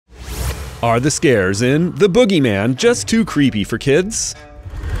Are the scares in The Boogeyman just too creepy for kids?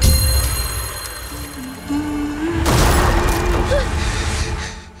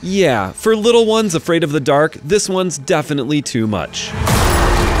 Yeah, for little ones afraid of the dark, this one's definitely too much.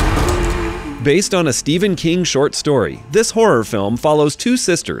 Based on a Stephen King short story, this horror film follows two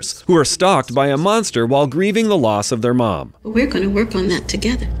sisters who are stalked by a monster while grieving the loss of their mom. We're going to work on that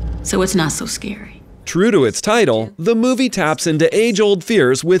together, so it's not so scary. True to its title, the movie taps into age-old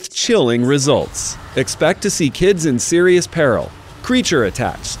fears with chilling results. Expect to see kids in serious peril, creature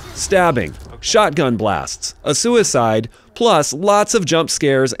attacks, stabbing, shotgun blasts, a suicide, plus lots of jump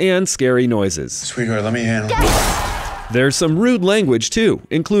scares and scary noises. Sweetheart, let me handle it. There's some rude language too,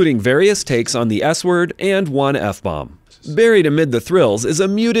 including various takes on the S-word and one F-bomb. Buried amid the thrills is a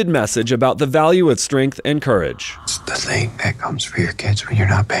muted message about the value of strength and courage. It's the thing that comes for your kids when you're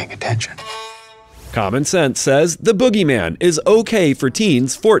not paying attention. Common Sense says The Boogeyman is okay for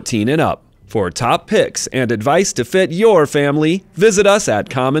teens 14 and up. For top picks and advice to fit your family, visit us at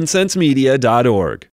commonsensemedia.org.